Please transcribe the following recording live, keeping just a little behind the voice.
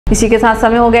इसी के साथ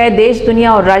समय हो गया है देश,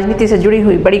 दुनिया और राजनीति से जुड़ी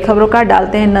हुई बड़ी खबरों का।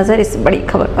 डालते हैं नजर इस बड़ी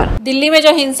खबर पर। दिल्ली में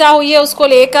जो हिंसा हुई है उसको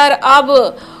लेकर अब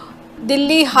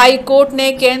दिल्ली हाई कोर्ट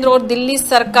ने केंद्र और दिल्ली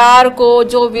सरकार को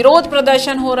जो विरोध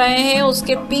प्रदर्शन हो रहे हैं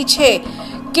उसके पीछे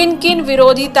किन किन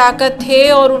विरोधी ताकत थे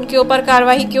और उनके ऊपर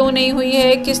कार्रवाई क्यों नहीं हुई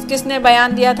है, किस किसने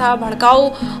बयान दिया था, भड़काऊ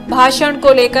भाषण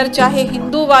को लेकर चाहे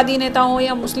हिंदूवादी नेता हो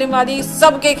या मुस्लिमवादी,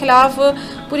 सबके खिलाफ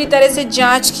पूरी तरह से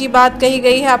जांच की बात कही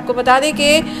गई है। आपको बता दें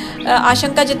कि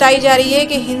आशंका जताई जा रही है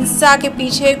कि हिंसा के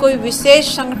पीछे कोई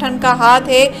विशेष संगठन का हाथ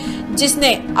है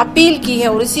जिसने अपील की है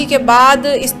और इसी के बाद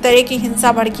इस तरह की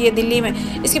हिंसा भड़की है दिल्ली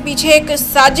में। इसके पीछे एक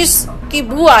साजिश की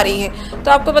बू आ रही है।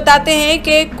 तो आपको बताते हैं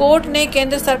कि कोर्ट ने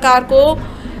केंद्र सरकार को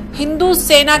हिंदू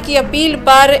सेना की अपील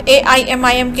पर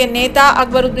AIMIM के नेता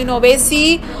अकबरुद्दीन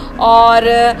ओवैसी और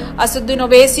असदुद्दीन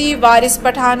ओवैसी वारिस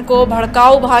पठान को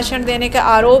भड़काऊ भाषण देने के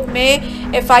आरोप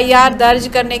में FIR दर्ज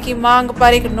करने की मांग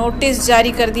पर एक नोटिस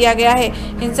जारी कर दिया गया है।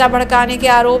 हिंसा भड़काने के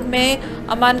आरोप में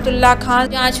अमानतुल्लाह खान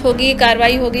जांच होगी,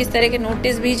 कार्रवाई होगी, इस तरह के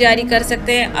नोटिस भी जारी कर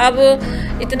सकते हैं।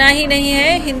 अब इतना ही नहीं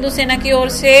है, हिंदू सेना की ओर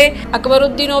से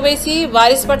अकबरुद्दीन ओवैसी,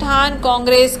 वारिस पठान,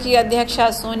 कांग्रेस की अध्यक्षा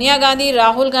सोनिया गांधी,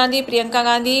 राहुल गांधी, प्रियंका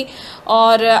गांधी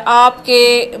और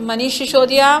आपके मनीष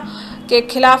सिसोदिया के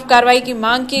खिलाफ कार्रवाई की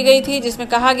मांग की गई थी, जिसमें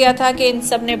कहा गया था कि इन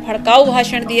सब ने भड़काऊ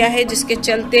भाषण दिया है जिसके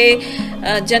चलते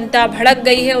जनता भड़क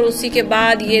गई है और उसी के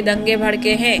बाद ये दंगे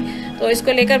भड़के हैं। तो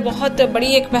इसको लेकर बहुत बड़ी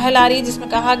एक पहल आ रही है जिसमें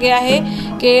कहा गया है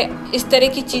कि इस तरह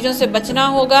की चीज़ों से बचना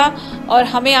होगा और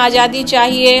हमें आज़ादी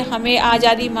चाहिए, हमें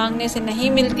आज़ादी मांगने से नहीं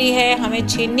मिलती है, हमें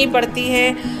छीननी पड़ती है।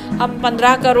 हम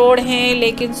 15 करोड़ हैं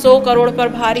लेकिन 100 करोड़ पर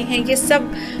भारी हैं। ये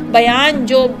सब बयान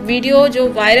जो वीडियो जो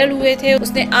वायरल हुए थे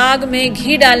उसने आग में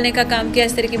घी डालने का काम किया,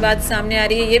 इस तरह की बात सामने आ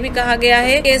रही है। ये भी कहा गया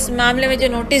है कि इस मामले में जो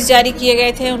नोटिस जारी किए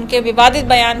गए थे उनके विवादित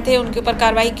बयान थे, उनके ऊपर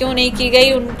कार्रवाई क्यों नहीं की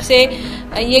गई, उनसे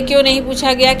ये क्यों नहीं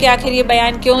पूछा गया कि आखिर ये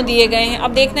बयान क्यों दिए गए हैं।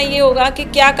 अब देखना ये होगा कि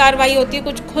क्या कार्रवाई होती है,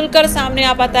 कुछ खुलकर सामने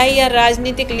आ पाता है या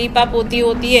राजनीतिक लीपापोती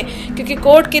होती है, क्योंकि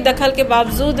कोर्ट की दखल के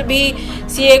बावजूद भी,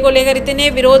 CA को लेकर इतने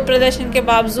विरोध प्रदर्शन के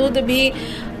बावजूद भी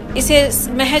इसे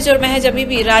महज और महज अभी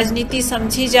भी राजनीति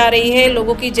समझी जा रही है,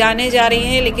 लोगों की जाने जा रही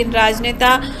है। लेकिन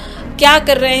राजनेता क्या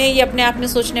कर रहे हैं ये अपने आप में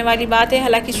सोचने वाली बात है।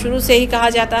 हालांकि शुरू से ही कहा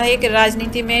जाता है कि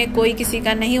राजनीति में कोई किसी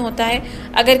का नहीं होता है,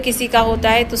 अगर किसी का होता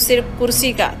है तो सिर्फ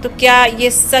कुर्सी का। तो क्या ये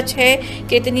सच है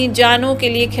कि इतनी जानों के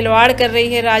लिए खिलवाड़ कर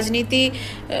रही है राजनीति,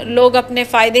 लोग अपने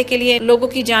फायदे के लिए लोगों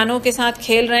की जानों के साथ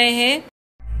खेल रहे हैं?